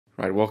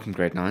Right, welcome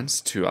grade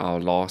 9s to our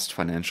last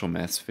financial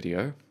maths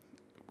video.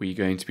 We're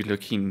going to be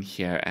looking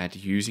here at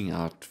using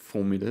our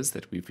formulas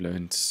that we've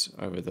learned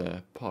over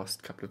the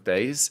past couple of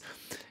days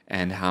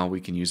and how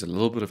we can use a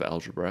little bit of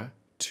algebra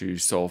to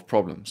solve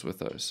problems with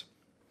those.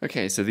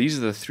 Okay, so these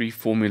are the three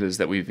formulas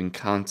that we've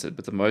encountered,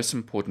 but the most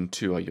important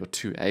two are your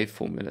 2a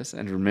formulas.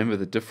 And remember,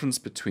 the difference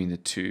between the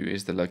two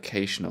is the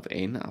location of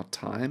n, our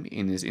time.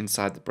 N is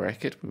inside the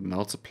bracket. We're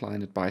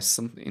multiplying it by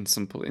in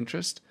simple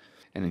interest.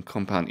 And in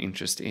compound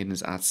interest, n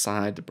is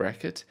outside the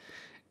bracket,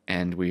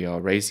 and we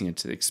are raising it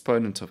to the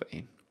exponent of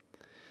n.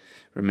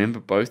 Remember,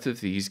 both of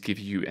these give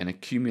you an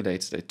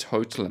accumulated, a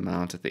total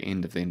amount at the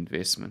end of the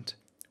investment,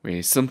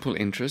 where simple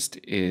interest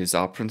is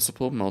our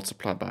principal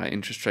multiplied by our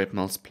interest rate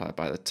multiplied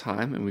by the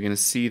time. And we're going to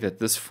see that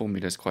this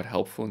formula is quite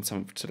helpful in some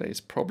of today's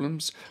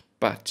problems,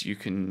 but you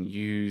can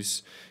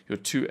use your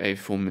 2a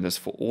formulas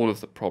for all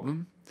of the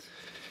problem.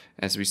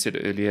 As we said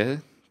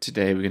earlier,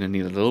 today we're going to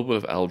need a little bit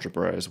of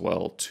algebra as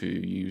well to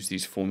use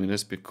these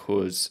formulas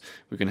because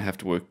we're going to have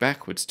to work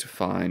backwards to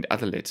find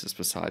other letters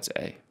besides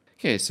A.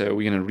 Okay, so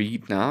we're going to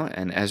read now,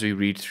 and as we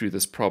read through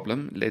this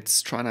problem,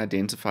 let's try and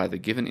identify the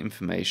given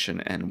information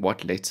and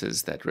what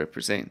letters that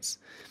represents.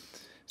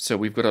 So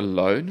we've got a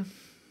loan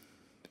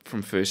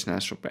from First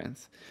National Bank.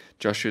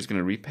 Joshua is going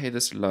to repay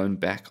this loan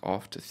back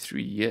after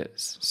 3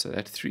 years. So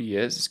that 3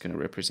 years is going to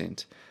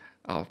represent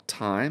our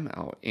time,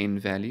 our N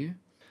value,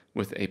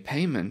 with a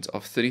payment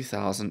of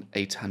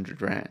 30,800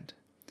 Rand.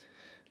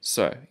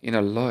 So in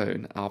a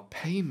loan, our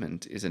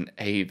payment is an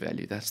A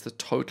value. That's the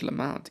total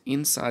amount.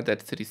 Inside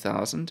that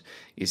 30,000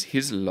 is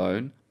his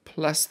loan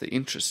plus the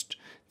interest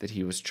that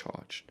he was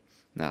charged.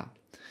 Now,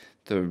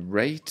 the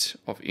rate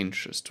of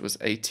interest was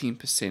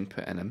 18%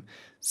 per annum,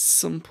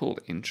 simple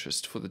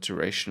interest for the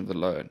duration of the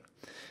loan.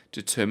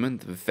 Determine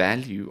the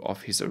value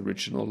of his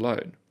original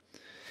loan.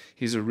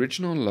 His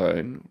original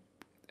loan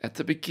at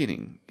the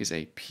beginning is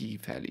a P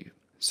value.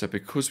 So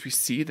because we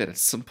see that it's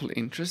simple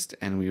interest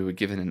and we were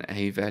given an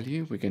A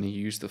value, we're going to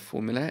use the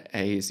formula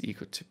A is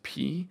equal to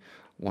P,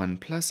 1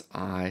 plus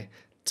I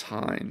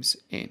times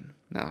N.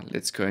 Now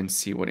let's go and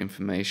see what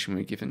information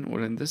we're given.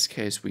 Well, in this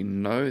case, we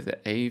know the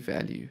A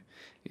value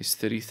is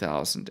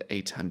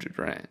 30,800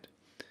 Rand.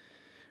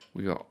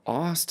 We are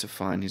asked to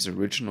find his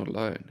original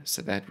loan,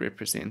 so that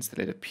represents the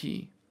letter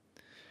P.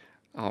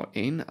 Our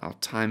N, our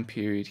time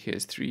period here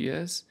is 3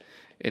 years,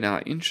 and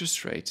our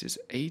interest rate is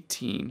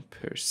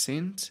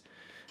 18%,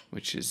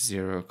 which is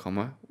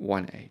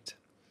 0,18.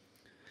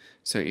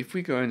 So if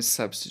we go and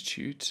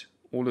substitute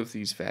all of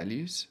these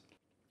values,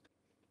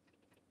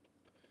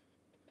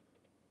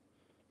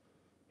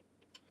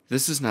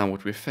 this is now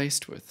what we're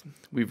faced with.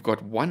 We've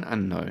got one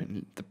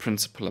unknown, the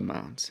principal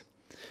amount.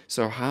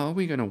 So how are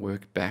we going to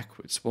work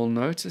backwards? Well,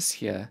 notice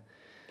here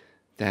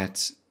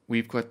that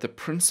we've got the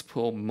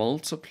principal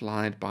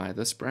multiplied by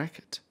this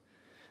bracket.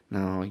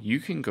 Now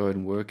you can go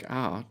and work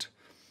out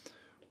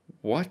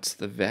what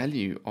the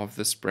value of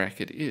this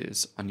bracket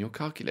is on your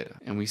calculator.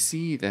 And we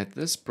see that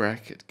this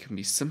bracket can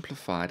be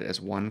simplified as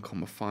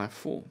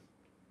 1,54.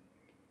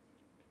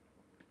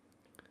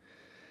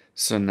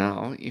 So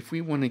now, if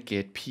we want to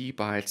get P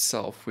by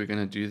itself, we're going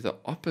to do the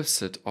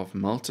opposite of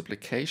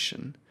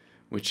multiplication,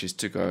 which is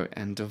to go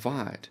and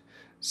divide.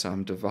 So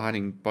I'm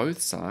dividing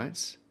both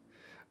sides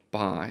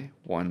by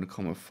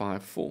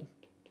 1,54. And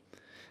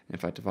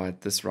if I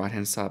divide this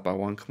right-hand side by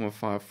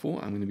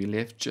 1,54, I'm going to be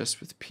left just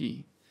with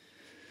P.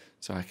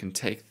 So I can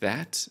take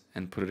that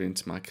and put it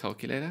into my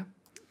calculator.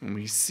 And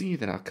we see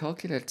that our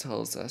calculator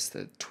tells us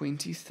that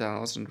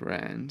 20,000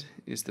 Rand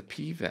is the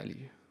P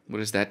value. What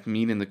does that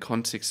mean in the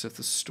context of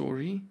the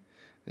story?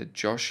 That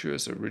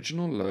Joshua's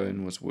original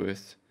loan was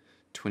worth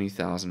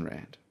 20,000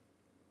 Rand.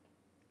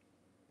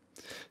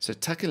 So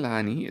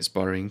Takalani is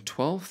borrowing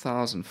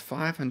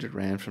 12,500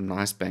 Rand from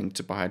Nice Bank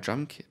to buy a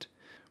drum kit.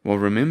 Well,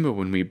 remember,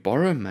 when we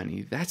borrow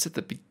money, that's at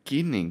the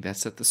beginning,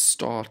 that's at the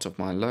start of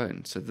my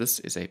loan. So this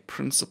is a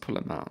principal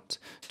amount,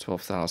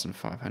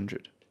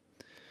 12,500.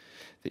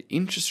 The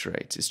interest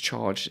rate is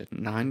charged at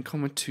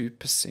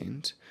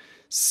 9,2%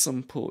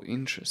 simple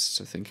interest.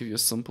 So think of your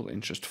simple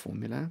interest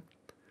formula.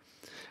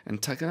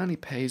 And Takalani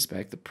pays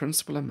back the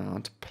principal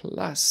amount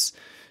plus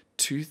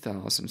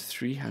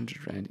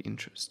 2,300 Rand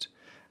interest.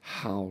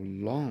 How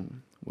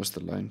long was the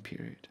loan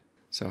period?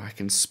 So I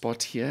can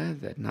spot here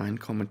that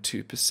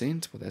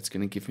 9,2%, well, that's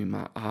going to give me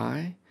my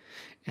I.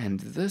 And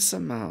this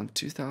amount,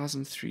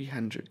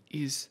 2,300,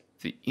 is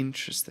the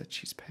interest that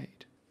she's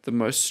paid. The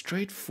most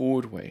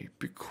straightforward way,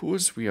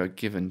 because we are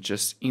given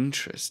just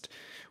interest,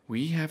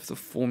 we have the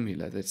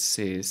formula that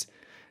says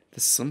the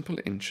simple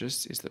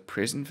interest is the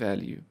present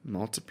value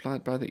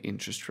multiplied by the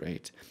interest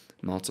rate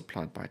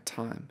multiplied by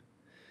time.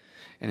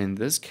 And in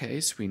this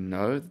case, we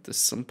know that the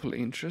simple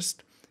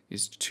interest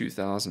is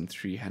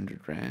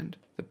 2,300 Rand.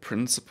 The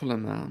principal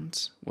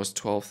amount was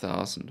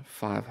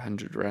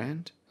 12,500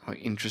 Rand. Our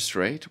interest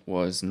rate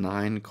was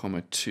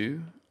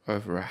 9,2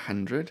 over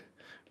 100,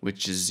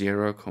 which is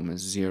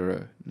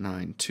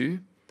 0,092.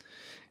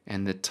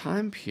 And the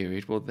time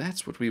period, well,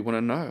 that's what we want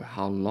to know.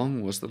 How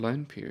long was the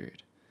loan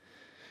period?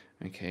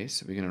 Okay,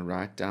 so we're going to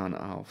write down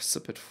our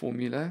SIPET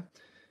formula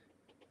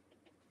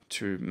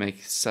to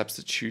make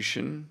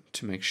substitution,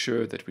 to make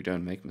sure that we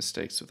don't make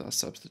mistakes with our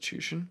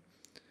substitution.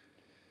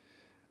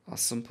 Our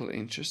simple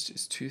interest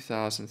is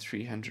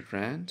 2,300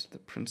 Rand, the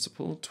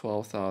principal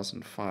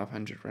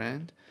 12,500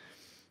 Rand,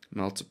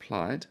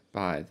 multiplied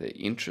by the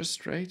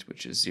interest rate,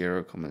 which is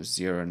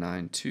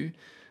 0,092,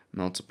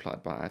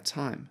 multiplied by our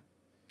time.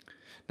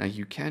 Now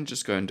you can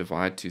just go and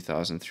divide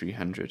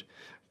 2,300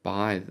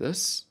 by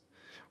this,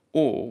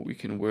 or we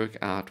can work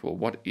out, well,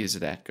 what is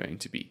that going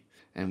to be?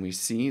 And we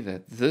see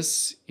that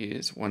this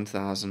is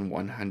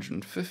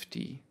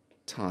 1,150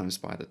 times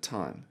by the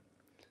time.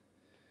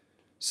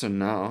 So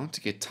now,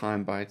 to get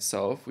time by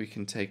itself, we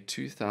can take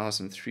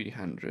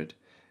 2,300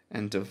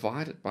 and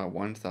divide it by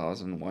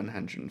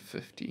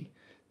 1,150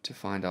 to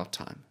find our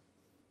time.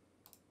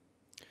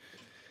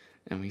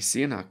 And we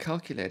see in our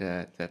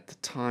calculator that the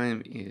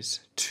time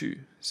is 2.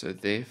 So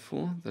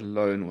therefore, the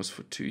loan was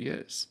for 2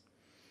 years.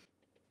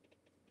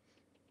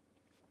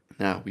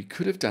 Now, we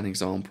could have done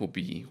example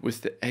B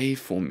with the A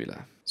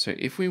formula. So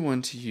if we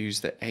want to use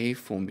the A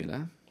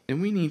formula,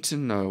 then we need to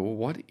know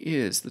what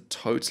is the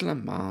total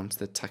amount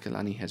that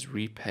Takalani has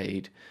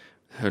repaid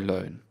her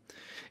loan.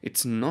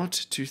 It's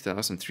not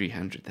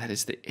 2,300. That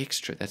is the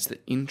extra. That's the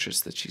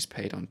interest that she's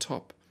paid on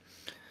top.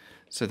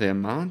 So the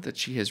amount that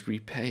she has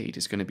repaid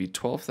is going to be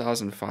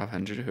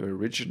 12,500, her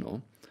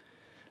original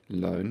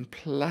loan,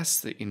 plus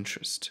the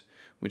interest,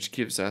 which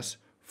gives us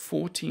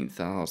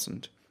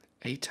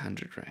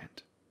 14,800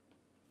 Rand.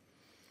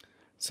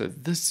 So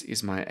this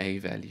is my A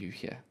value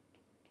here.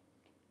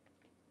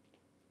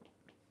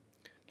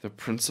 The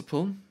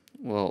principal,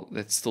 well,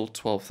 that's still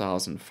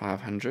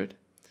 12,500.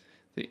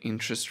 The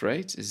interest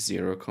rate is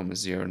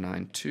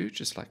 0,092,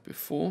 just like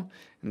before,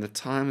 and the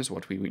time is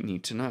what we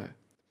need to know.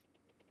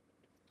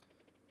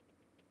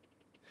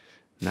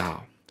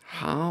 Now,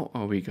 how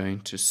are we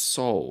going to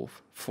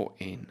solve for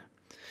n?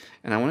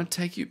 And I want to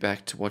take you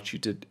back to what you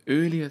did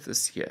earlier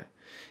this year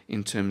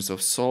in terms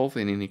of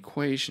solving an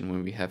equation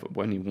when we have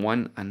only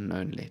one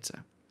unknown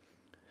letter.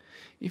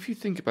 If you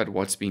think about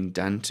what's been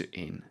done to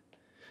n,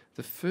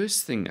 the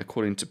first thing,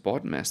 according to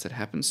BODMAS, that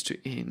happens to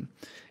n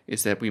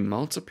is that we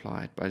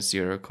multiply it by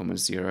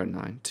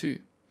 0,092.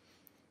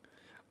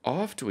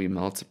 After we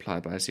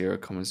multiply by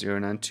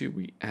 0,092,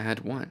 we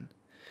add 1.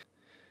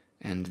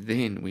 And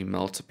then we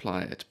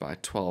multiply it by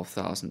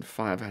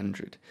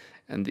 12,500.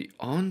 And the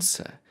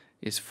answer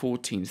is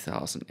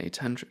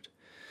 14,800.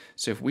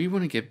 So if we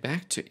want to get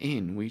back to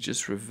n, we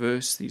just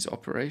reverse these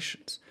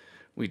operations.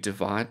 We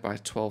divide by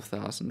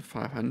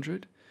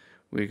 12,500.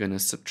 We're going to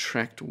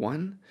subtract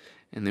 1.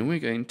 And then we're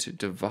going to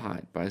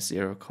divide by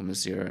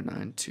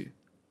 0,092.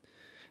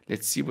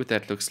 Let's see what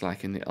that looks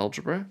like in the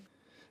algebra.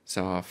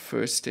 So our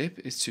first step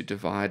is to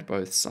divide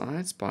both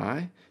sides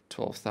by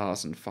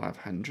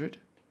 12,500.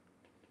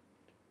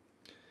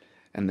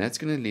 And that's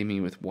going to leave me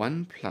with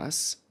 1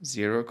 plus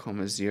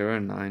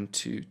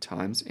 0,092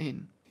 times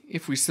n.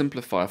 If we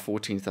simplify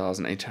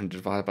 14,800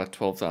 divided by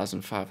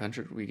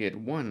 12,500, we get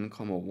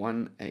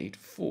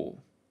 1,184.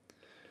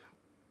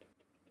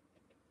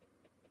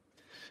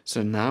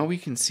 So now we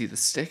can see the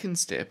second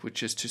step,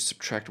 which is to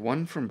subtract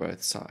 1 from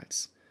both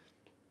sides.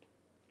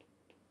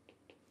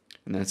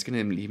 And that's going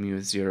to leave me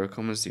with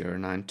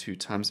 0,092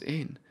 times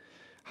n.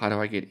 How do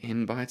I get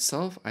n by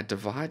itself? I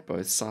divide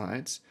both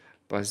sides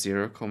by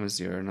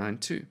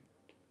 0,092.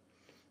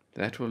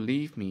 That will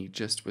leave me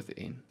just with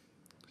n.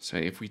 So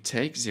if we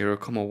take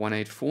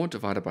 0,184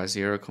 divided by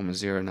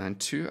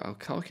 0,092, our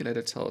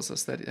calculator tells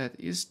us that that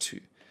is 2.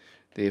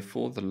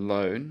 Therefore, the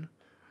loan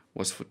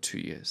was for 2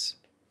 years.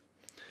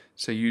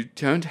 So you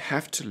don't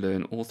have to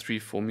learn all three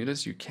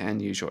formulas. You can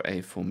use your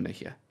A formula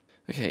here.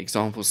 Okay,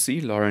 example C,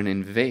 Lauren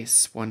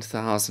invests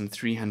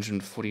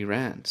 1,340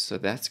 Rand. So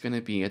that's going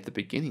to be at the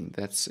beginning.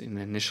 That's an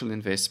initial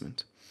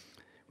investment.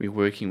 We're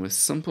working with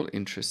simple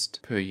interest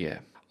per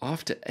year.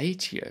 After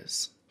 8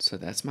 years, so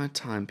that's my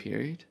time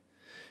period,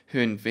 her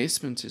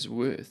investment is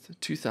worth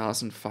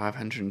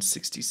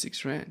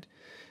 2,566 Rand.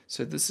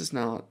 So this is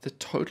now the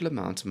total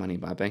amount of money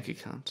in my bank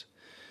account.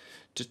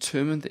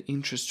 Determine the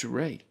interest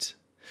rate.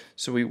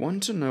 So we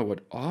want to know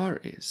what R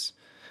is,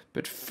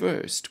 but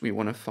first we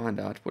want to find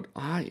out what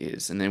I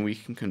is, and then we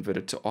can convert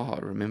it to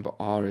R. Remember,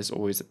 R is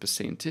always a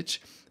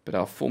percentage, but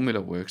our formula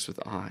works with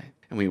I.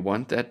 And we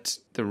want that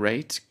the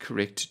rate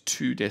correct to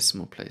 2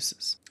 decimal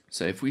places.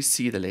 So if we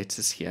see the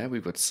letters here,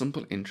 we've got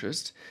simple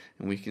interest,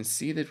 and we can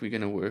see that we're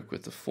going to work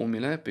with the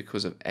formula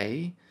because of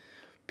A,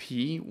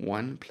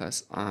 P1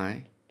 plus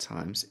I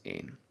times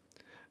N.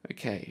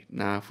 Okay,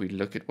 now if we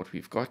look at what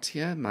we've got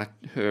here,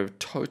 her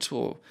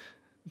total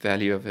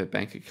value of her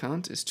bank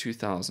account is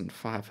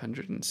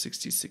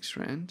 2,566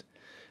 Rand.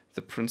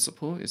 The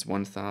principal is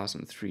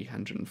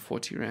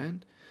 1,340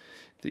 Rand.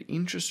 The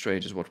interest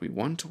rate is what we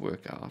want to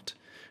work out.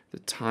 The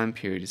time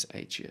period is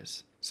 8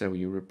 years. So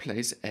we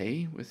replace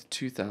A with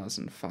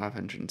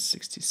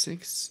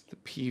 2,566, the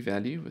P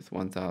value with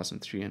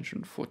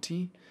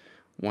 1,340,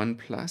 1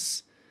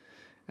 plus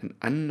an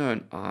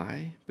unknown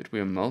I, but we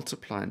are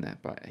multiplying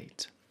that by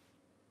 8.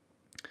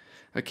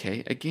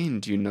 Okay, again,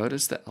 do you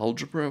notice the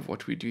algebra of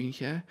what we're doing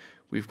here?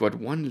 We've got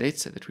one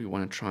letter that we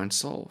want to try and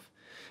solve.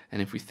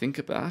 And if we think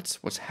about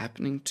what's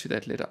happening to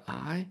that letter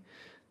I,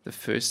 the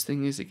first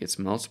thing is it gets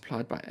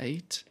multiplied by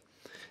 8,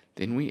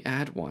 then we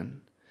add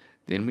 1,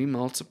 then we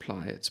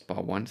multiply it by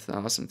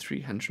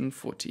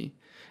 1,340,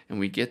 and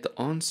we get the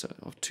answer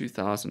of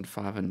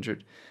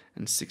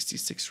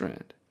 2,566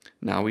 Rand.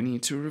 Now we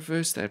need to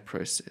reverse that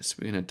process.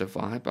 We're going to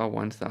divide by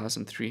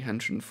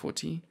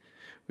 1,340,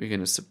 we're going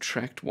to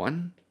subtract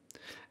 1,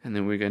 and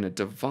then we're going to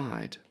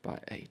divide by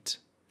 8.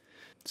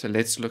 So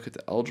let's look at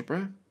the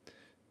algebra.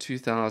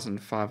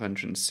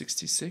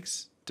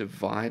 2,566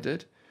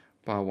 divided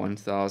by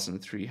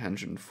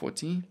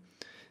 1,340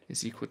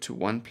 is equal to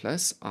 1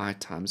 plus I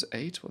times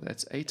 8. Well,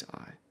 that's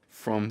 8I.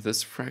 From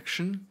this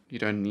fraction, you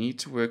don't need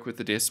to work with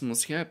the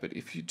decimals here, but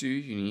if you do,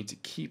 you need to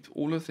keep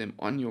all of them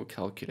on your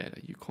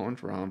calculator. You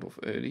can't round off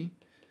early.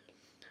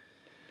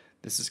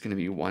 This is going to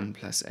be 1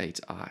 plus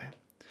 8I.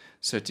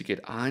 So to get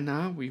I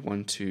now, we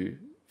want to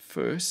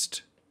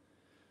first,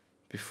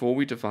 before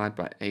we divide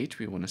by 8,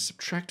 we want to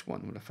subtract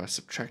 1. Well, if I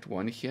subtract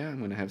 1 here, I'm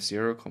going to have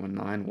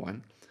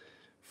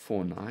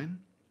 0.9149.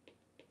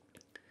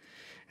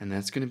 And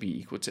that's going to be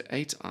equal to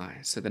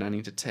 8I. So then I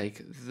need to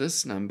take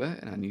this number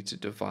and I need to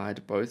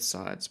divide both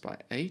sides by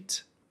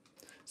 8.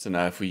 So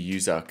now if we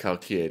use our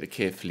calculator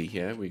carefully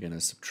here, we're going to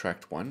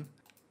subtract 1.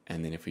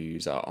 And then if we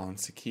use our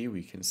answer key,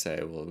 we can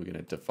say, well, we're going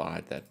to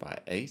divide that by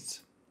 8.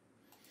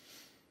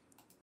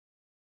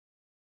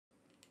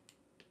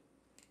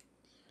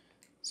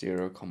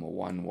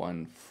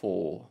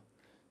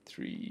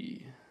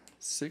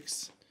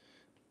 0.11436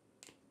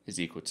 is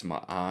equal to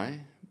my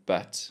I,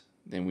 but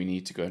then we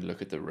need to go and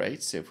look at the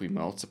rate. So if we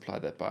multiply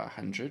that by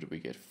 100, we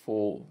get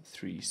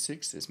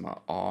 436 is my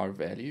R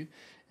value,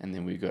 and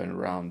then we go and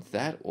round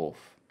that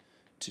off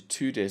to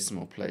 2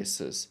 decimal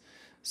places.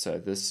 So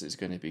this is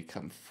going to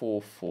become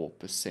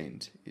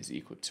 44% is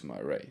equal to my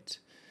rate.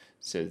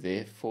 So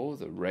therefore,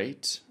 the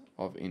rate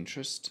of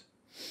interest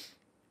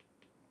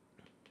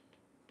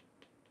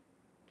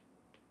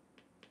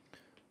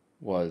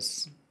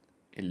was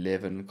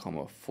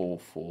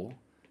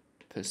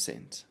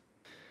 11.44%.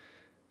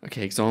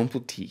 Okay,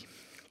 example T.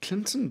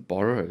 Clinton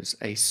borrows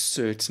a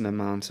certain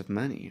amount of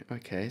money.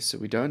 Okay, so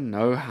we don't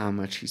know how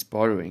much he's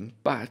borrowing,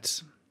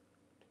 but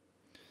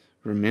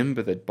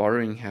remember that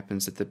borrowing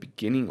happens at the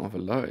beginning of a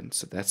loan.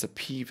 So that's a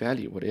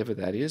p-value. Whatever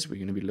that is, we're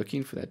going to be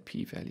looking for that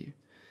p-value.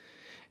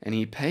 And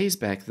he pays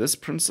back this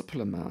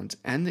principal amount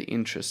and the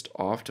interest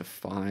after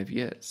 5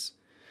 years.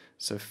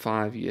 So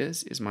 5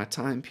 years is my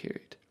time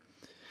period.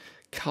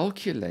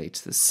 Calculate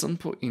the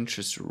simple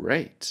interest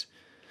rate.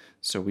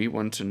 So we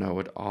want to know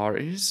what R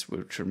is,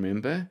 which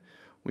remember,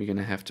 we're going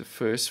to have to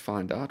first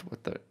find out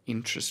what the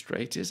interest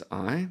rate is,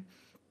 I.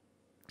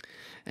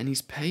 And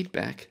he's paid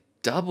back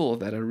double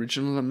that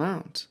original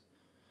amount.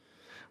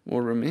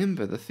 Well,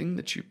 remember, the thing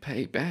that you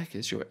pay back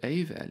is your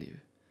A value.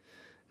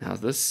 Now,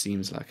 this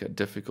seems like a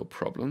difficult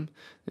problem.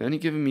 They're only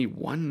giving me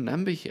one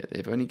number here.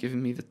 They've only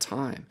given me the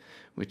time,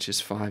 which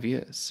is 5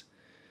 years.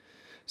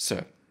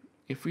 So,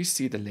 if we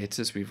see the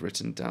letters we've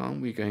written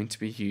down, we're going to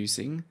be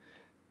using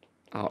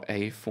our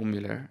A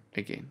formula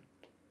again.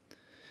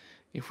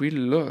 If we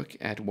look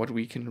at what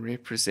we can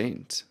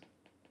represent,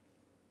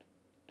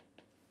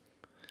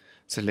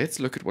 so let's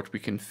look at what we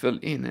can fill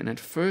in. And at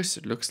first,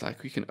 it looks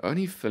like we can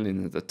only fill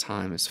in that the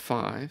time is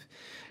 5,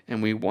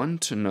 and we want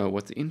to know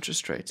what the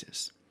interest rate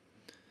is.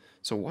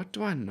 So what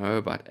do I know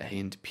about A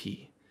and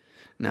P?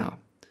 Now,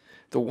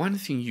 the one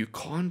thing you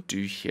can't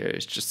do here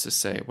is just to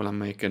say, well, I'm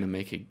going to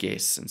make a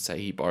guess and say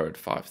he borrowed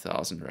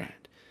 5,000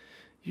 Rand.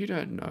 You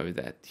don't know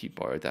that he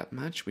borrowed that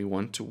much. We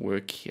want to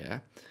work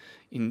here.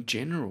 In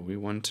general, we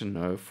want to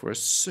know for a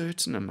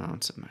certain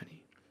amount of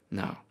money.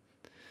 Now,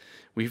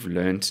 we've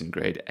learned in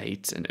grade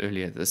 8 and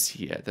earlier this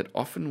year that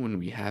often when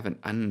we have an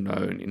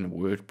unknown in a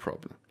word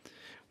problem,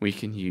 we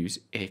can use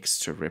X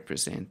to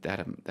represent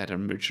that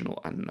original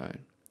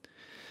unknown.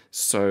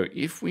 So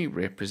if we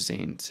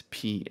represent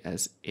P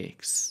as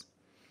X,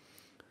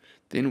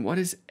 then what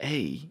is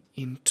A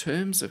in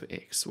terms of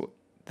X? Well,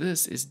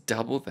 this is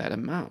double that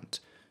amount,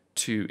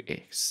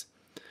 2X.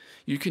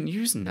 You can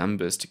use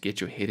numbers to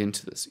get your head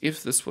into this.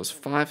 If this was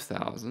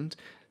 5,000,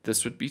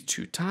 this would be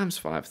 2 times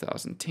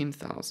 5,000,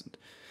 10,000.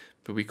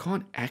 But we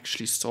can't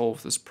actually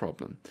solve this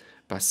problem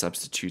by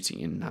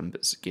substituting in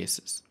numbers,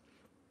 guesses.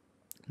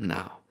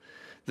 Now,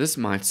 this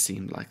might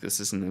seem like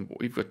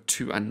we've got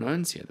 2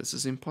 unknowns here. This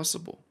is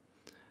impossible.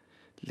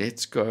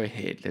 Let's go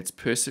ahead. Let's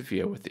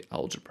persevere with the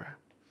algebra.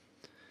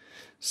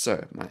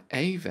 So my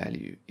A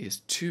value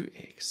is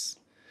 2x.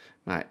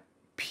 My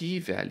P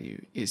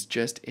value is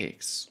just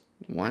x.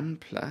 1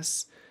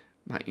 plus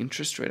my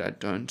interest rate I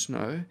don't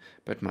know,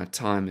 but my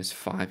time is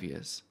 5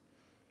 years.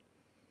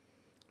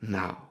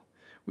 Now,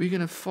 we're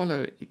going to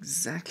follow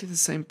exactly the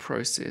same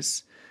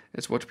process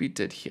as what we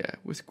did here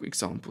with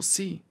example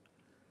C.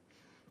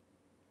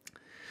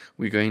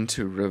 We're going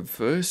to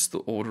reverse the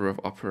order of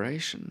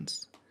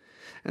operations.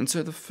 And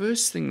so the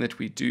first thing that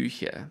we do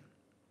here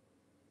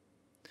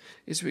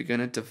is we're going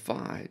to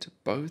divide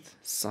both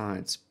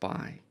sides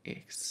by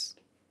x.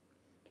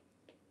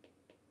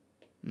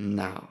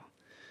 Now,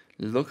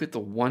 look at the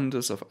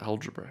wonders of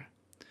algebra.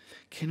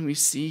 Can we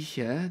see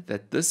here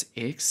that this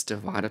x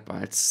divided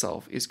by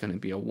itself is going to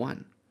be a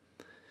 1?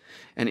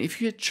 And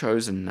if you had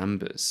chosen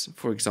numbers,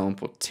 for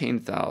example,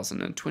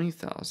 10,000 and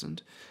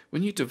 20,000,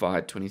 when you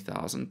divide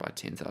 20,000 by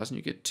 10,000,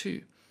 you get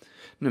 2.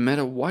 No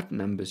matter what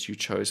numbers you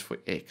chose for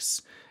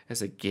x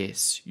as a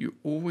guess, you're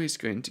always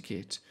going to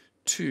get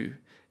 2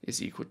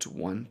 is equal to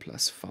 1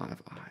 plus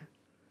 5i.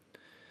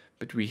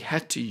 But we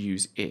had to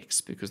use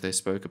x because they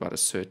spoke about a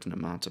certain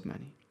amount of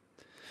money.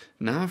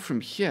 Now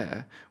from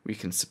here, we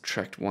can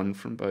subtract 1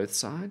 from both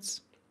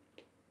sides.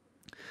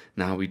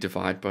 Now we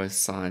divide both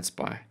sides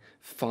by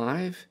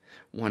 5.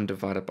 1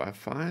 divided by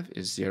 5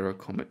 is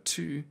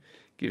 0,2,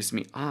 gives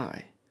me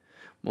I.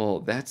 Well,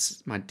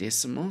 that's my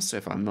decimal, so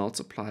if I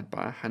multiply it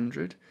by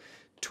 100,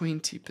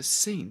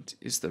 20%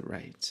 is the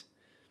rate.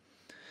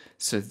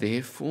 So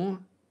therefore,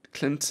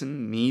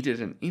 Clinton needed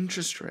an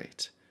interest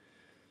rate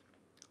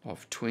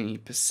of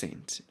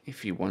 20%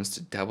 if he wants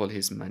to double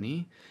his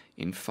money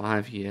in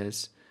 5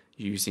 years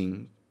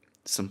using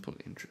simple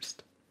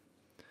interest.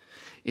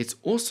 It's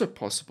also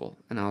possible,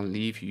 and I'll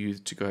leave you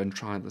to go and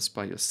try this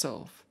by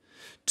yourself,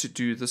 to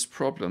do this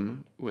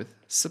problem with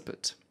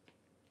SIPPET.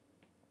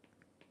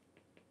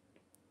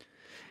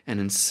 And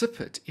in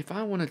SIPPET, if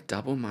I want to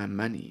double my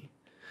money,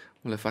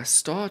 well, if I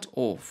start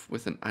off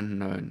with an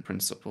unknown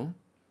principal,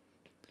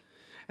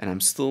 and I'm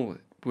still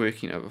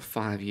working over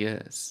 5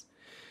 years,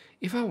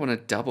 if I want to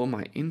double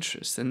my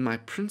interest, then my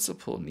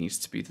principal needs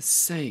to be the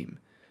same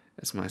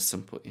as my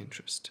simple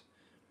interest.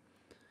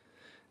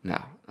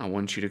 Now, I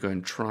want you to go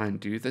and try and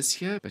do this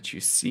here, but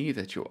you see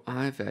that your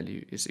I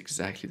value is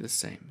exactly the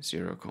same,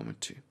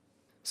 0,2.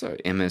 So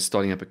Emma is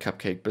starting up a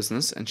cupcake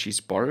business, and she's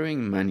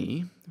borrowing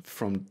money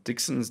from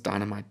Dixon's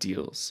Dynamite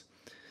Deals.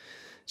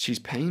 She's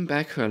paying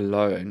back her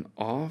loan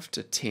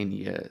after 10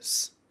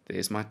 years.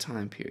 There's my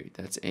time period,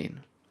 that's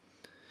N,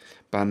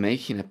 by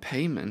making a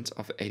payment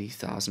of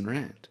 80,000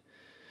 Rand.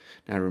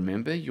 Now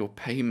remember, your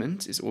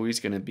payment is always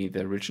going to be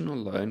the original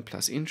loan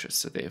plus interest,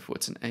 so therefore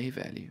it's an A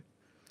value.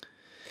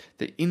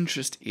 The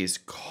interest is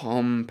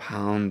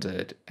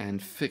compounded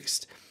and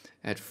fixed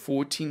at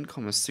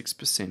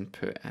 14.6%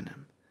 per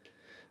annum.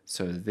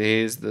 So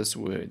there's this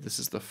word. This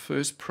is the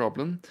first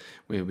problem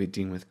where we're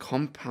dealing with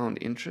compound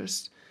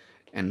interest,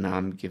 and now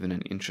I'm given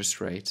an interest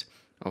rate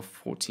of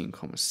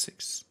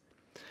 14.6.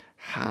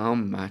 How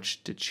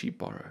much did she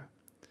borrow?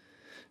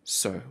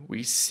 So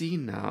we see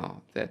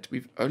now that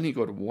we've only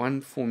got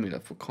one formula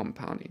for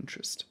compound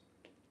interest,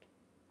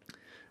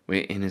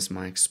 where n is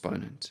my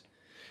exponent.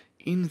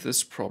 In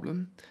this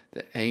problem,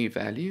 the A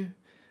value,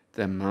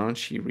 the amount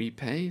she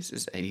repays,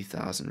 is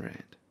 80,000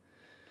 Rand.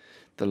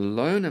 The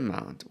loan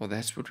amount, well,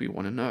 that's what we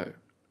want to know.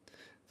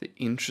 The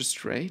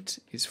interest rate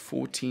is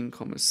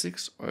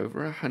 14.6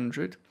 over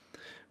 100,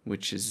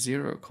 which is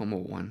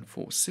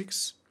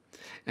 0,146.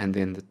 And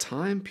then the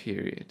time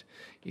period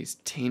is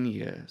 10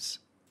 years.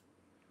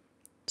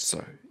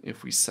 So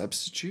if we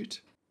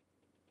substitute,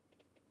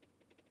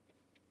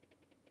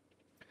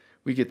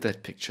 we get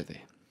that picture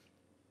there.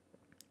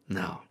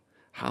 Now,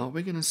 how are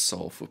we going to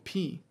solve for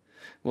P?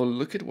 Well,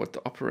 look at what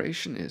the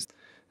operation is.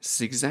 This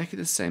is exactly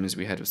the same as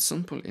we had with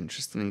simple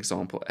interest in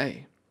example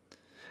A.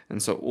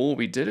 And so all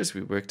we did is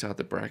we worked out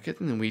the bracket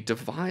and then we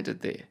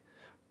divided there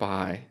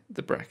by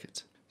the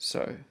bracket.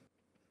 So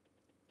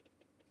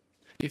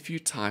if you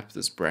type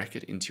this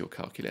bracket into your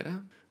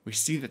calculator, we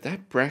see that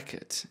that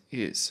bracket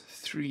is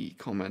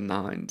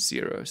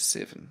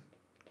 3,9070.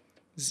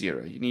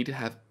 You need to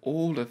have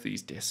all of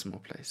these decimal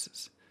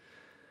places.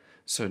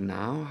 So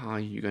now how are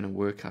you going to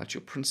work out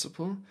your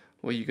principal?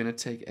 Well, you're going to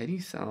take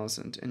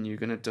 80,000 and you're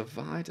going to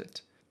divide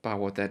it by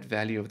what that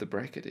value of the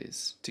bracket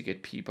is to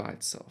get P by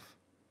itself.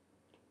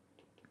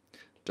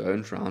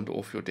 Don't round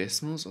off your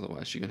decimals,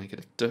 otherwise you're going to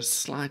get a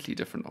slightly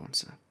different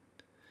answer.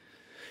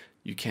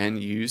 You can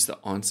use the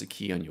answer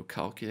key on your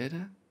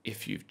calculator.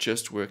 If you've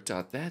just worked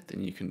out that,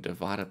 then you can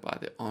divide it by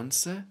the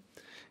answer,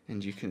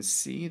 and you can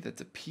see that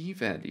the P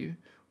value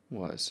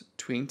was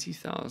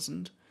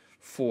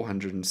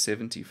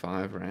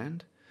 20,475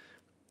 Rand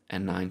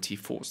and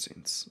 94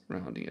 cents,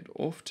 rounding it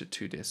off to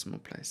 2 decimal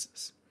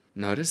places.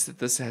 Notice that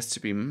this has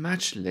to be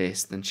much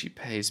less than she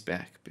pays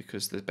back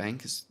because the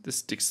bank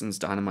this Dixon's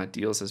Dynamite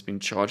Deals has been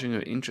charging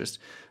her interest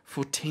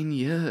for 10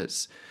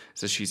 years.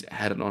 So she's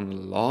added on a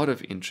lot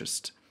of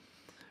interest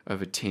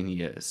over 10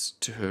 years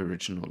to her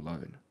original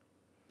loan.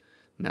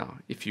 Now,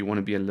 if you want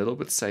to be a little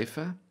bit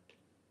safer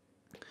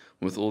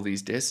with all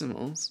these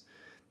decimals,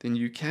 then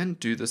you can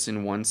do this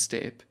in one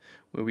step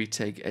where we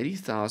take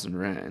 80,000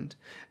 Rand,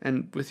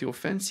 and with your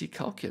fancy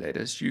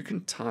calculators, you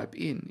can type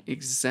in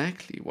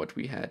exactly what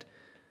we had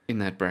in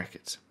that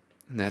bracket.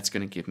 And that's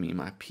going to give me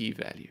my P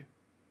value.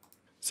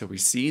 So we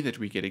see that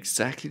we get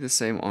exactly the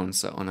same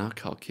answer on our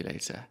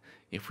calculator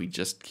if we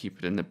just keep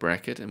it in the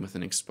bracket and with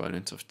an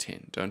exponent of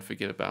 10. Don't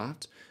forget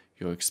about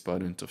your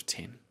exponent of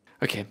 10.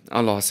 Okay,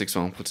 our last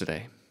example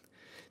today.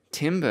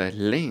 Timber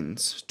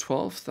lends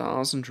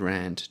 12,000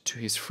 Rand to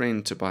his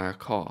friend to buy a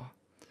car.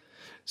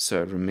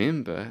 So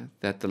remember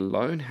that the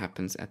loan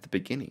happens at the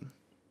beginning.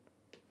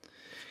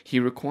 He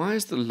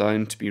requires the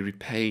loan to be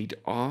repaid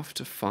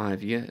after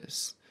 5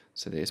 years.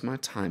 So there's my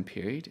time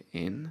period,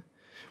 N,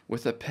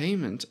 with a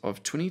payment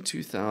of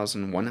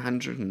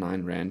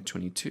 22,109 Rand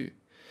 22.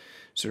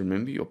 So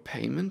remember, your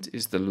payment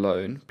is the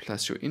loan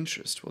plus your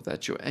interest. Well,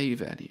 that's your A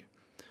value.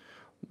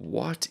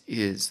 What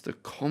is the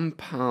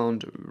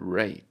compound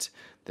rate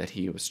that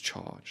he was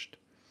charged?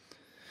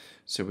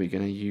 So we're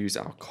going to use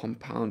our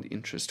compound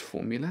interest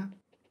formula.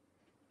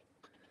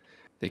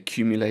 The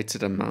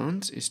accumulated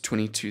amount is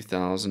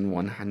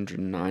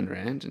 22,109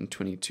 Rand and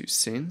 22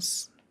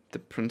 cents. The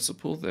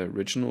principal, the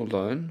original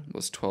loan,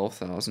 was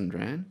 12,000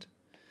 Rand.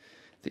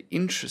 The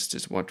interest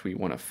is what we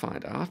want to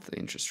find out, the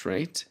interest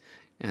rate,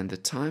 and the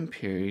time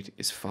period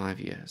is 5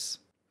 years.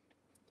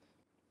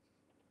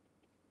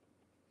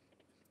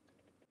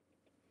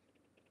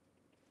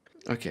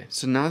 Okay,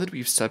 so now that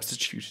we've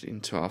substituted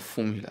into our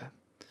formula,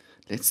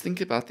 let's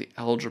think about the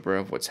algebra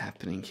of what's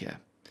happening here.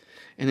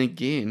 And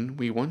again,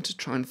 we want to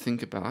try and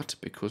think about,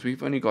 because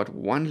we've only got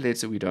one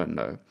letter we don't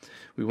know,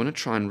 we want to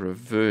try and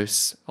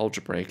reverse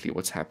algebraically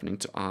what's happening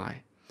to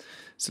I.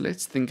 So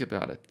let's think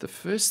about it. The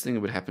first thing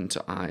that would happen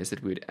to I is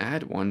that we'd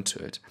add 1 to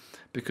it,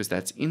 because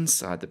that's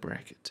inside the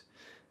bracket.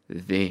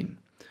 Then,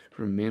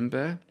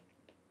 remember,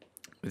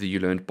 whether you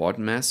learned bod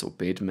mass or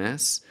bed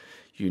mass,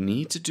 you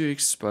need to do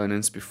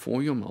exponents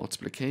before your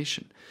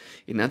multiplication.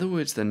 In other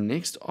words, the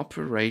next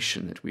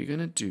operation that we're going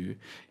to do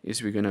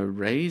is we're going to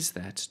raise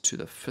that to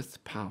the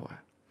 5th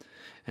power.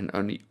 And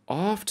only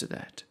after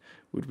that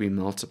would we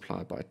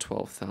multiply by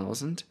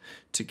 12,000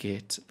 to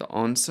get the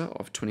answer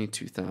of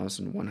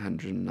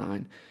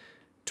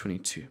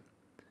 22,109.22.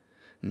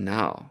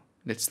 Now,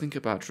 let's think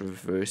about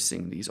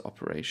reversing these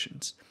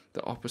operations.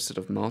 The opposite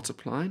of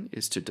multiplying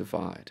is to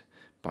divide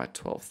by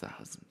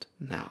 12,000.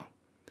 Now,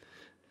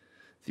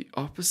 the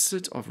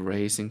opposite of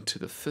raising to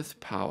the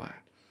 5th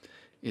power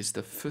is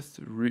the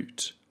 5th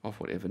root of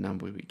whatever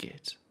number we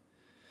get.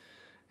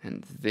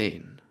 And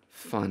then,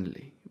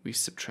 finally, we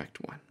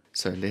subtract 1.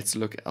 So let's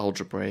look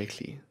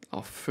algebraically.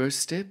 Our first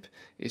step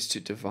is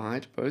to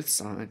divide both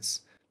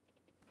sides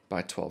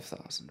by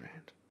 12,000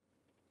 Rand.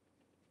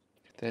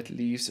 That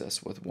leaves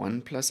us with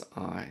 1 plus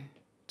I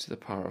to the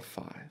power of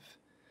 5.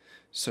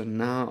 So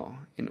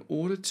now, in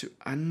order to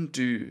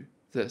undo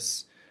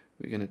this,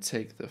 we're going to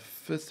take the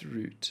 5th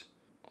root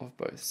of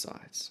both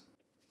sides.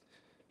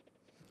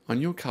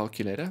 On your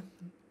calculator,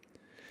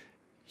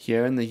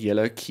 here in the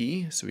yellow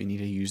key, so we need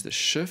to use the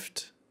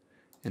shift,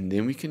 and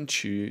then we can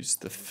choose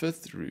the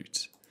 5th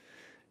root.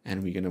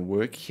 And we're going to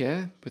work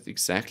here with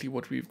exactly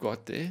what we've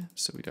got there,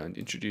 so we don't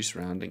introduce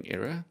rounding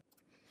error.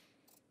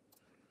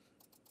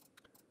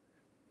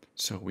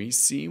 So we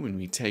see when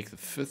we take the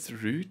 5th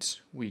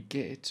root, we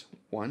get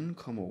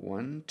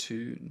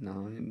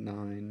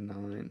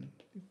 1,12999 ...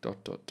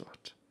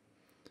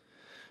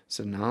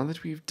 So now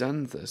that we've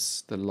done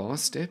this, the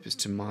last step is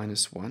to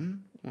minus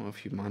 1. Or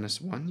if you minus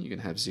 1, you can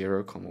have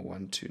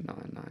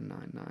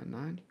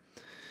 0,1299999.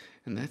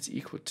 And that's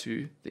equal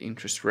to the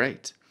interest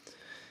rate,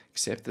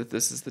 except that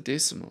this is the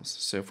decimals.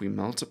 So if we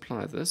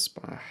multiply this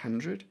by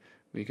 100,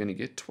 we're going to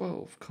get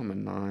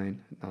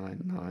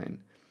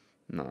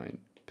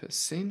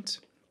 12,9999%.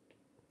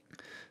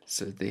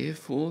 So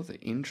therefore,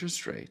 the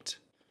interest rate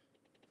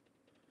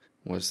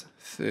was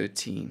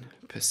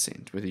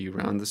 13%. Whether you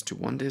round this to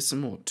 1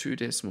 decimal or 2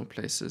 decimal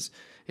places,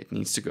 it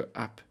needs to go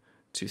up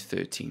to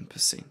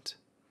 13%.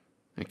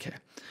 Okay,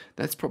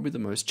 that's probably the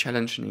most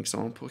challenging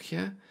example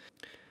here.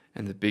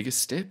 And the biggest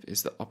step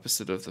is the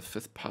opposite of the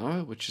 5th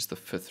power, which is the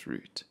 5th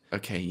root.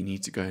 Okay, you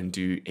need to go and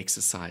do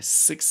exercise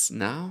 6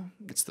 now.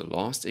 It's the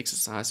last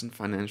exercise in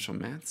financial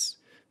maths.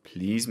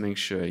 Please make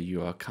sure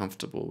you are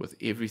comfortable with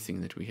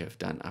everything that we have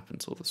done up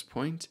until this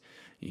point.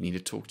 You need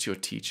to talk to your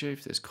teacher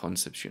if there's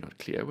concepts you're not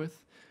clear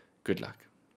with. Good luck.